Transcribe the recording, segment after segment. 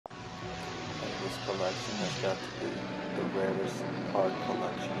collection has got to be the rarest card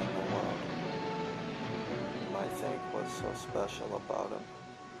collection in the world. You might think what's so special about them.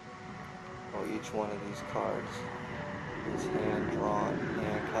 Well, each one of these cards is hand-drawn,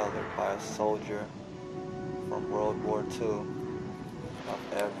 hand-colored by a soldier from World War II of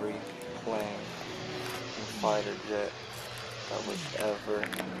every plane and fighter jet that was ever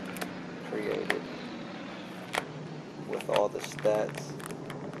created, with all the stats,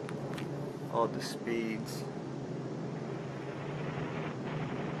 all the speeds,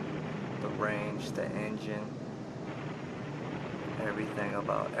 the range, the engine, everything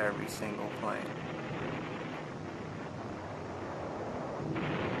about every single plane.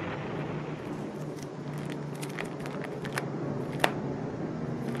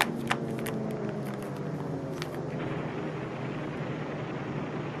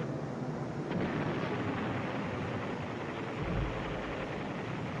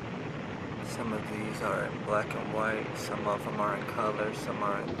 Some of these are in black and white, some of them are in color, some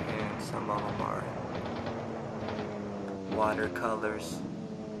are in pen, some of them are in watercolors,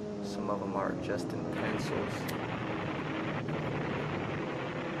 some of them are just in pencils.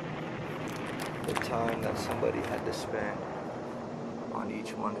 The time that somebody had to spend on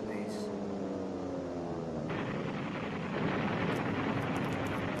each one of these.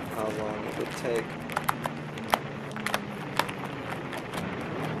 How long it would take.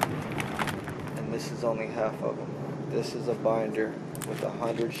 This is only half of them. This is a binder with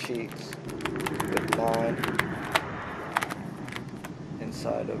 100 sheets with 9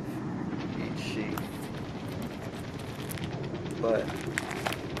 inside of each sheet. But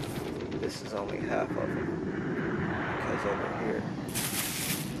this is only half of them, because over here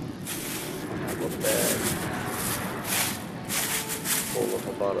I have a bag full of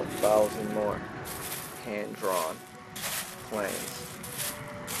about 1,000 more hand-drawn planes.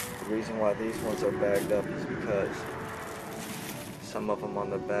 The reason why these ones are bagged up is because some of them on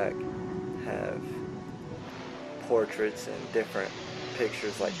the back have portraits and different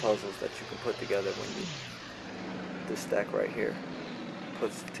pictures like puzzles that you can put together when you, this stack right here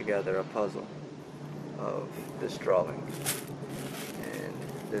puts together a puzzle of this drawing, and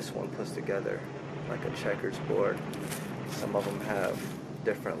this one puts together like a checkers board. Some of them have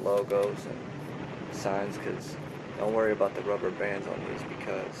different logos and signs, because don't worry about the rubber bands on these,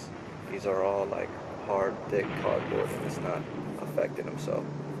 because these are all like hard, thick cardboard and it's not affecting them. So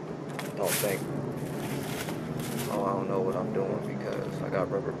don't think, oh, I don't know what I'm doing because I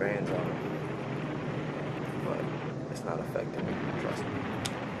got rubber bands on them. But it's not affecting me, trust me.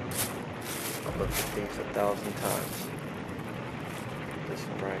 I've looked at these 1,000 times. This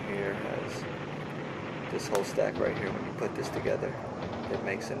one right here has this whole stack right here. When you put this together, it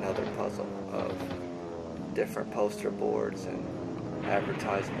makes another puzzle of different poster boards and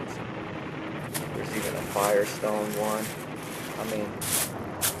advertisements. There's even a Firestone one. I mean,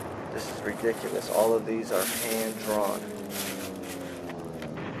 this is ridiculous. All of these are hand drawn.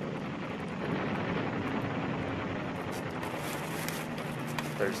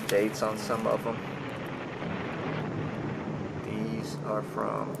 There's dates on some of them. These are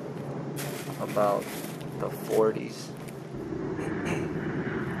from about the 40s.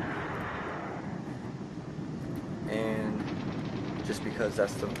 And just because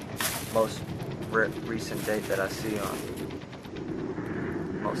that's the most recent date that I see on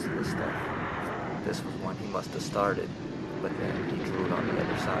most of this stuff. This was one he must have started, but then he drew it on the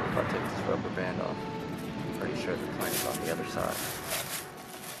other side. If I take this rubber band off, I'm pretty sure the plane's on the other side.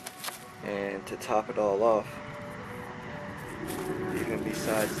 And to top it all off, even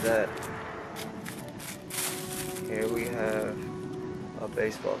besides that, here we have a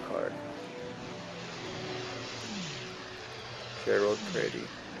baseball card. Gerald Pretty,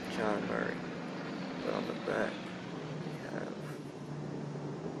 John Murray. But on the back, we have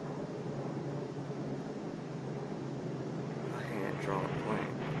a hand-drawn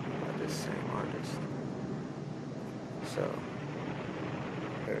plane by this same artist. So,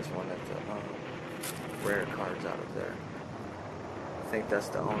 there's one of the rare cards out of there. I think that's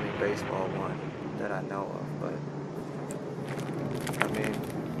the only baseball one that I know of, but I mean,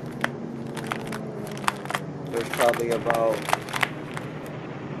 there's probably about,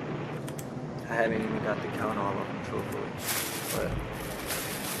 I haven't even got to count all of them, truthfully, but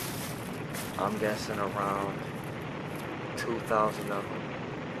I'm guessing around 2,000 of them,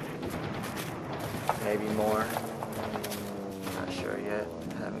 maybe more. Not sure yet,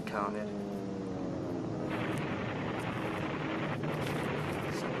 haven't counted.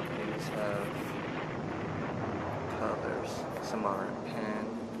 Some of these have colors, some are in pen.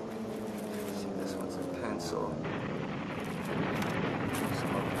 See, this one's in pencil.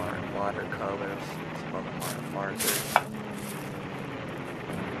 Some of them are in watercolors, some of them are markers.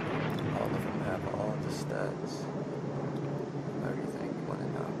 All of them have all the stats, everything you want to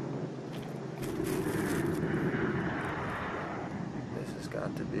know. This has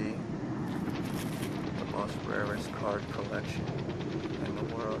got to be the most rarest card collection in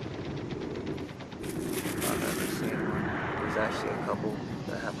the world. I've ever seen one. There's actually a couple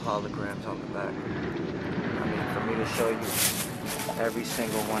that have holograms on the back. I mean, for me to show you every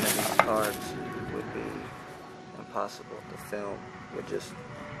single one of these cards would be impossible. The film would just,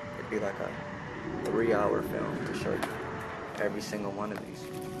 it'd be like a 3-hour film to show you every single one of these.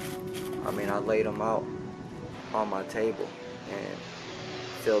 I mean, I laid them out on my table and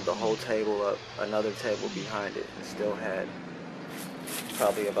filled the whole table up, another table behind it, and still had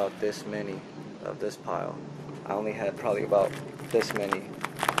probably about this many of this pile. I only had probably about this many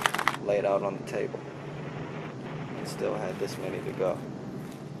laid out on the table and still had this many to go.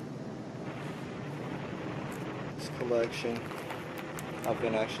 This collection, I've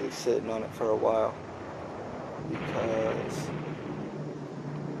been actually sitting on it for a while because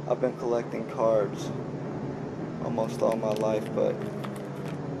I've been collecting cards almost all my life, but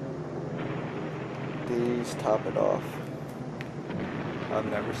these top it off. I've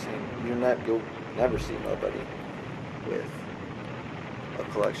never seen, you'll never see nobody with a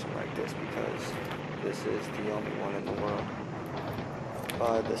collection like this, because this is the only one in the world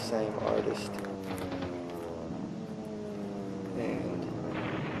by the same artist. And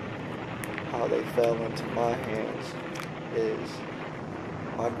how they fell into my hands is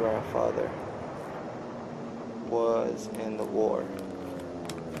my grandfather was in the war.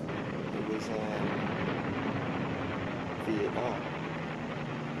 He was in Vietnam.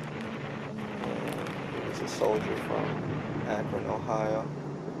 And he was a soldier from Akron, Ohio,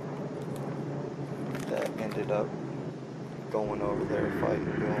 that ended up going over there, fighting,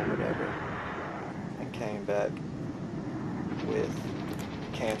 doing whatever, and came back with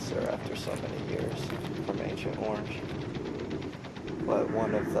cancer after so many years from Agent Orange. But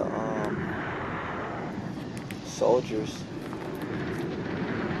one of the soldiers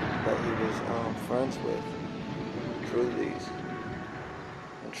that he was friends with drew these.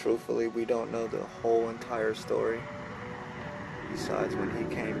 And truthfully, we don't know the whole entire story. Besides, when he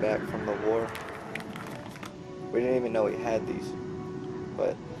came back from the war, we didn't even know he had these.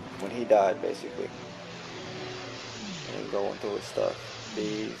 But when he died, basically, and going through his stuff,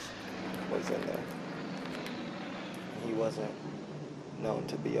 these was in there. He wasn't known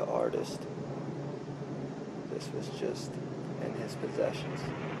to be an artist. This was just in his possessions.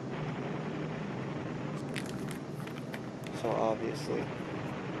 So obviously,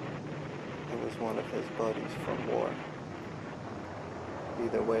 it was one of his buddies from war.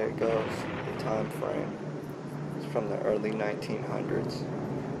 Either way it goes, the time frame is from the early 1900s.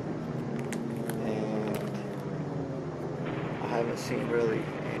 And I haven't seen really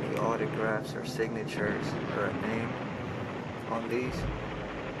any autographs or signatures or a name on these.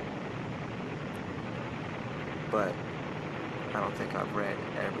 But I don't think I've read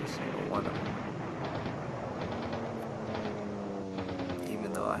every single one of them.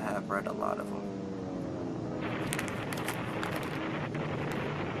 Even though I have read a lot of them.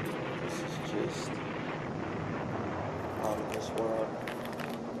 This is just out of this world.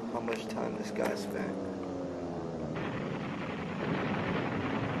 How much time this guy spent.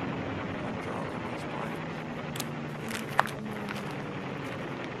 I'm drawing these blanks.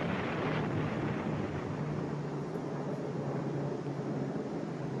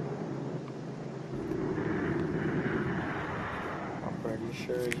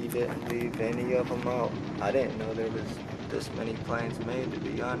 Sure he didn't leave any of them out. I didn't know there was this many planes made, to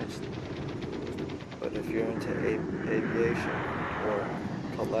be honest. But if you're into aviation or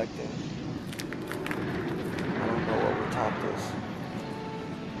collecting, I don't know what would top this.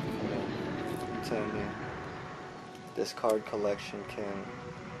 I'm telling you, this card collection can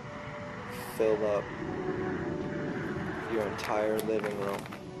fill up your entire living room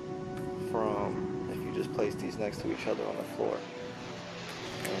from, if you just place these next to each other on the floor.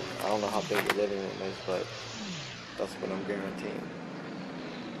 I don't know how big your living room is, but that's what I'm guaranteeing.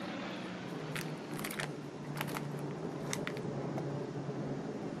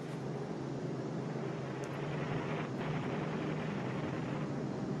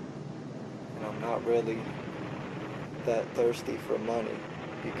 And I'm not really that thirsty for money,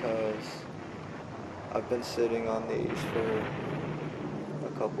 because I've been sitting on these for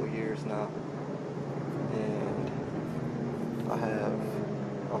a couple years now, and I have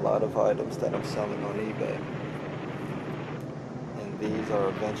a lot of items that I'm selling on eBay, and these are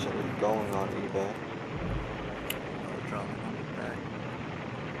eventually going on eBay. Another drawing on the back.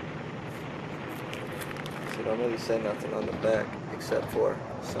 actually don't really say nothing on the back, except for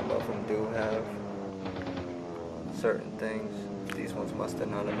some of them do have certain things. These ones must have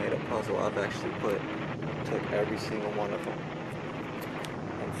not have made a puzzle. I've actually took every single one of them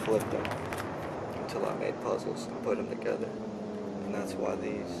and flipped them until I made puzzles and put them together. And that's why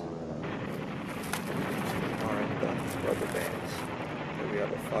these are in the rubber bands. Here we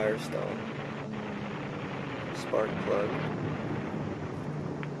have a Firestone, spark plug,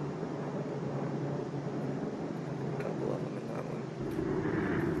 a couple of them in that one.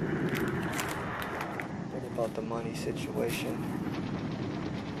 What about the money situation?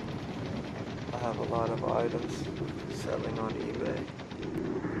 I have a lot of items selling on eBay,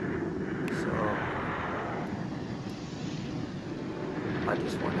 so I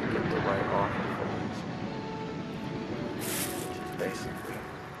just want to get the right offer for these, which is basically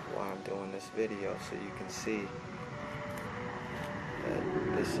why I'm doing this video, so you can see that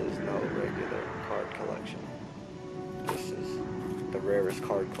this is no regular card collection. This is the rarest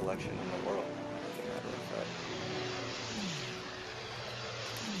card collection in the world, as a matter of fact.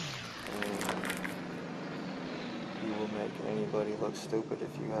 You will make anybody look stupid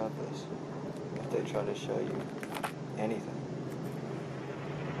if you have this, if they try to show you anything.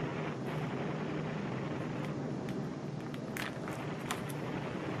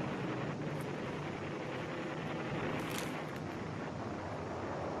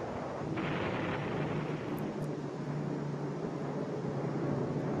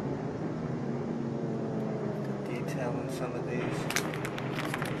 On some of these.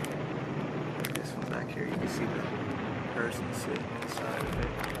 This one back here, you can see the person sitting inside of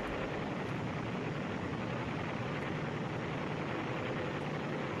it.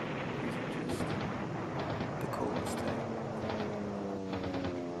 These are just the coolest thing.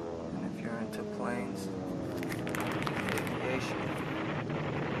 And if you're into planes, aviation,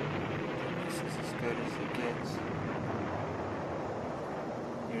 this is as good as it gets.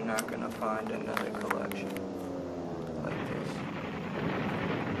 You're not going to find another collection like this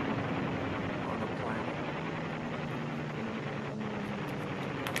on the planet.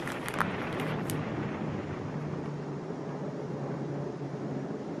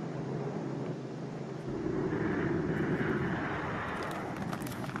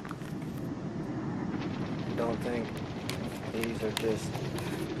 Don't think these are just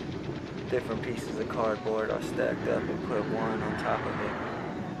different pieces of cardboard I stacked up and put one on top of it.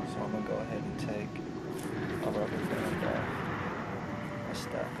 So I'm going to go ahead and take a rubber band off a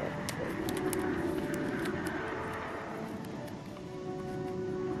stack of them.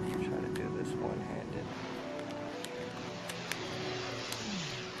 Try to do this one-handed.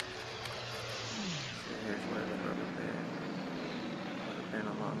 So here's where the rubber band would have been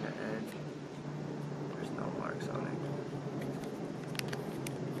along the edge. There's no marks on it.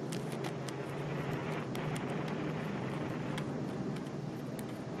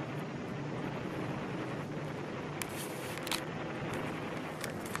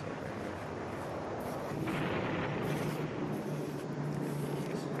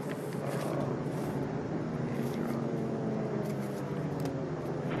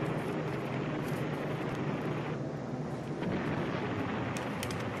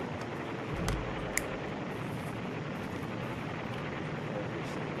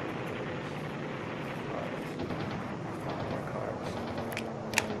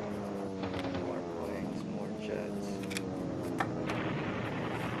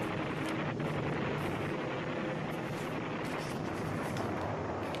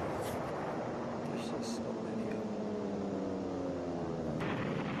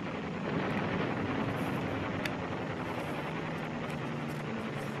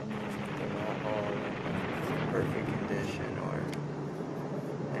 Perfect condition or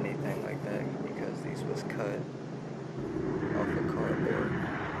anything like that, because these was cut off of cardboard,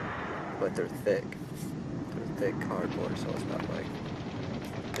 but they're thick. They're thick cardboard, so it's not like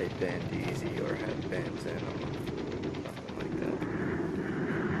they bend easy or have bends in them, nothing like that.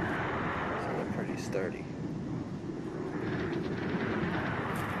 So they're pretty sturdy.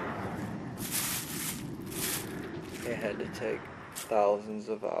 It had to take thousands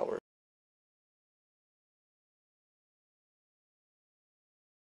of hours